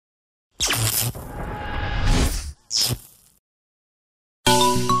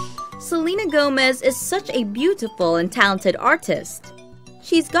Selena Gomez is such a beautiful and talented artist.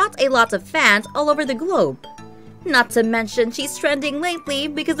 She's got a lot of fans all over the globe. Not to mention she's trending lately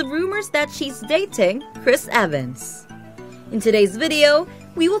because of rumors that she's dating Chris Evans. In today's video,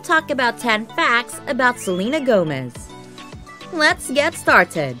 we will talk about 10 facts about Selena Gomez. Let's get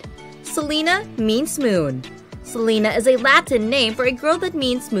started. Selena means moon. Selena is a Latin name for a girl that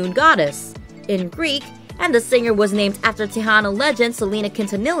means moon goddess in Greek, and the singer was named after Tejano legend Selena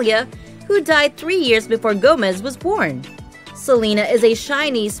Quintanilla, who died 3 years before Gomez was born. Selena is a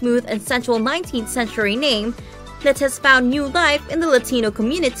shiny, smooth, and sensual 19th century name that has found new life in the Latino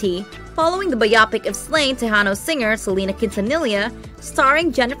community following the biopic of slain Tejano singer Selena Quintanilla,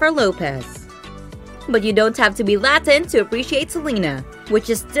 starring Jennifer Lopez. But you don't have to be Latin to appreciate Selena, which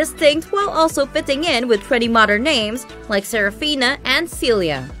is distinct while also fitting in with trendy modern names like Serafina and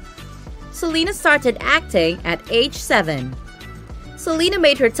Celia. Selena started acting at age 7. Selena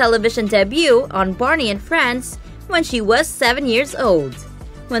made her television debut on Barney and Friends when she was 7 years old.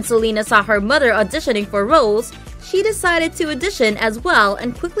 When Selena saw her mother auditioning for roles, she decided to audition as well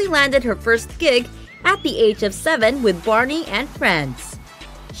and quickly landed her first gig at the age of 7 with Barney and Friends.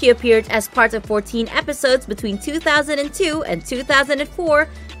 She appeared as part of 14 episodes between 2002 and 2004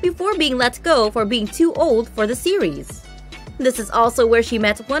 before being let go for being too old for the series. This is also where she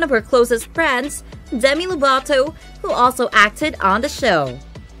met one of her closest friends, Demi Lovato, who also acted on the show.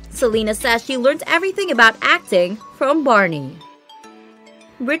 Selena says she learned everything about acting from Barney.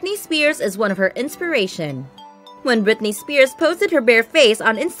 Britney Spears is one of her inspiration. When Britney Spears posted her bare face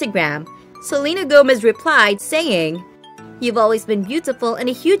on Instagram, Selena Gomez replied saying, "You've always been beautiful and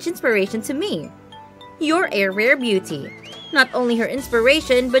a huge inspiration to me. You're a rare beauty." Not only her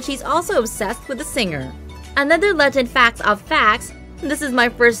inspiration, but she's also obsessed with the singer. Another legend facts of facts, this is my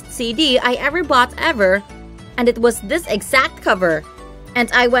first CD I ever bought ever, and it was this exact cover.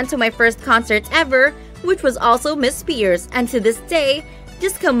 And I went to my first concert ever, which was also Miss Spears, and to this day,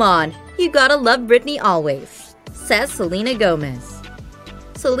 just come on, you gotta love Britney always, says Selena Gomez.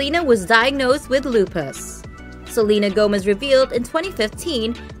 Selena was diagnosed with lupus. Selena Gomez revealed in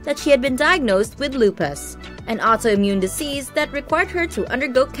 2015 that she had been diagnosed with lupus, an autoimmune disease that required her to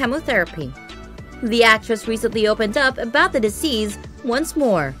undergo chemotherapy. The actress recently opened up about the disease once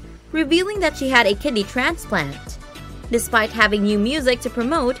more, revealing that she had a kidney transplant. Despite having new music to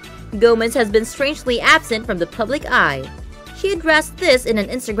promote, Gomez has been strangely absent from the public eye. She addressed this in an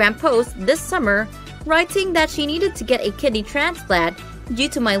Instagram post this summer, writing that she needed to get a kidney transplant due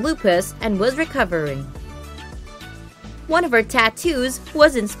to my lupus and was recovering. One of her tattoos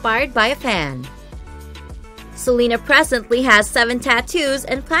was inspired by a fan. Selena presently has 7 tattoos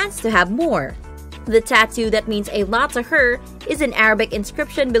and plans to have more. The tattoo that means a lot to her is an Arabic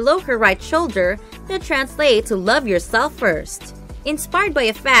inscription below her right shoulder that translates to "Love yourself first." Inspired by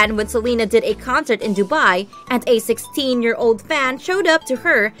a fan when Selena did a concert in Dubai, and a 16-year-old fan showed up to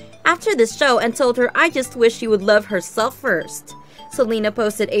her after the show and told her, "I just wish she would love herself first." Selena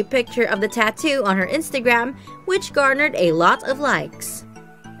posted a picture of the tattoo on her Instagram, which garnered a lot of likes.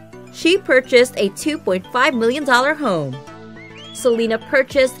 She purchased a $2.5 million home. Selena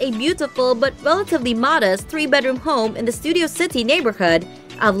purchased a beautiful but relatively modest 3-bedroom home in the Studio City neighborhood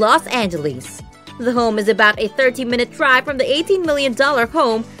of Los Angeles. The home is about a 30-minute drive from the $18 million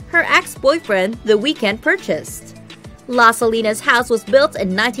home her ex-boyfriend, The Weeknd, purchased. La Selena's house was built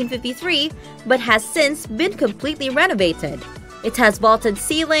in 1953 but has since been completely renovated. It has vaulted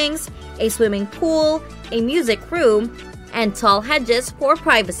ceilings, a swimming pool, a music room, and tall hedges for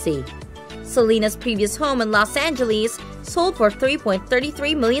privacy. Selena's previous home in Los Angeles sold for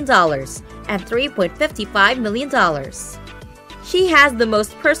 $3.33 million and $3.55 million. She has the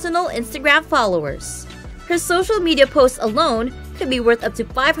most personal Instagram followers. Her social media posts alone could be worth up to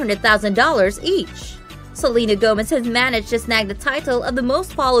 $500,000 each. Selena Gomez has managed to snag the title of the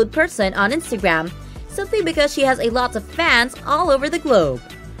most followed person on Instagram simply because she has a lot of fans all over the globe.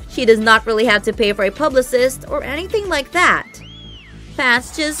 She does not really have to pay for a publicist or anything like that.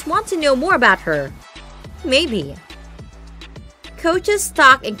 Fans just want to know more about her. Maybe. Coach's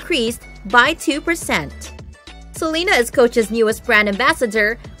stock increased by 2%. Selena is Coach's newest brand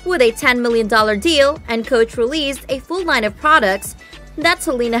ambassador with a $10 million deal, and Coach released a full line of products that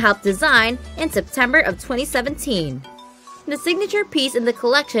Selena helped design in September of 2017. The signature piece in the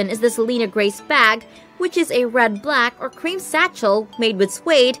collection is the Selena Grace bag, which is a red, black, or cream satchel made with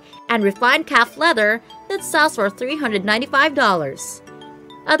suede and refined calf leather that sells for $395.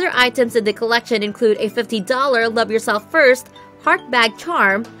 Other items in the collection include a $50 Love Yourself First heart bag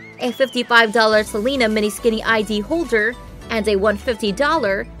charm, a $55 Selena mini skinny ID holder, and a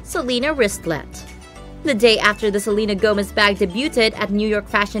 $150 Selena wristlet. The day after the Selena Gomez bag debuted at New York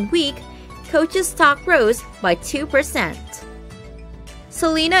Fashion Week, Coach's stock rose by 2%.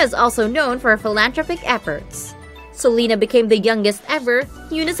 Selena is also known for her philanthropic efforts. Selena became the youngest ever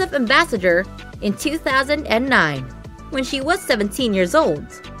UNICEF ambassador in 2009, when she was 17 years old.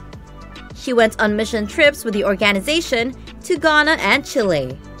 She went on mission trips with the organization to Ghana and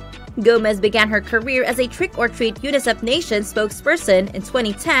Chile. Gomez began her career as a trick-or-treat UNICEF Nation spokesperson in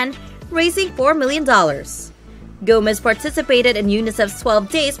 2010, raising $4 million. Gomez participated in UNICEF's 12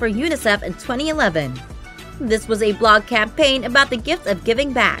 Days for UNICEF in 2011. This was a blog campaign about the gift of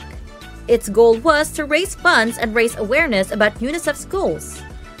giving back. Its goal was to raise funds and raise awareness about UNICEF's goals.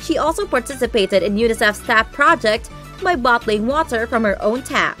 She also participated in UNICEF's tap project by bottling water from her own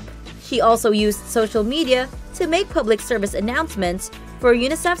tap. She also used social media to make public service announcements for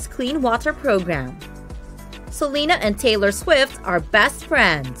UNICEF's Clean Water program. Selena and Taylor Swift are best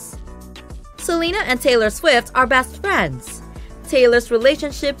friends. Selena and Taylor Swift are best friends. Taylor's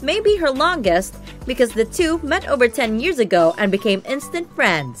relationship may be her longest because the two met over 10 years ago and became instant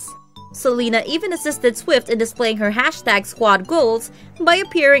friends. Selena even assisted Swift in displaying her #squad goals by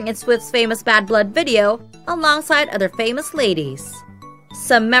appearing in Swift's famous Bad Blood video alongside other famous ladies.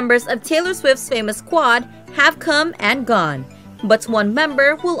 Some members of Taylor Swift's famous squad have come and gone, but one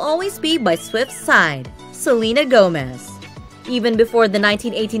member will always be by Swift's side, Selena Gomez. Even before the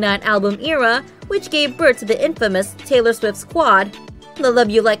 1989 album era, which gave birth to the infamous Taylor Swift squad, the Love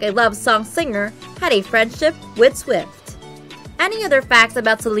You Like I Love song singer had a friendship with Swift. Any other facts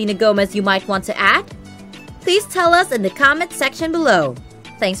about Selena Gomez you might want to add? Please tell us in the comment section below.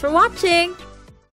 Thanks for watching!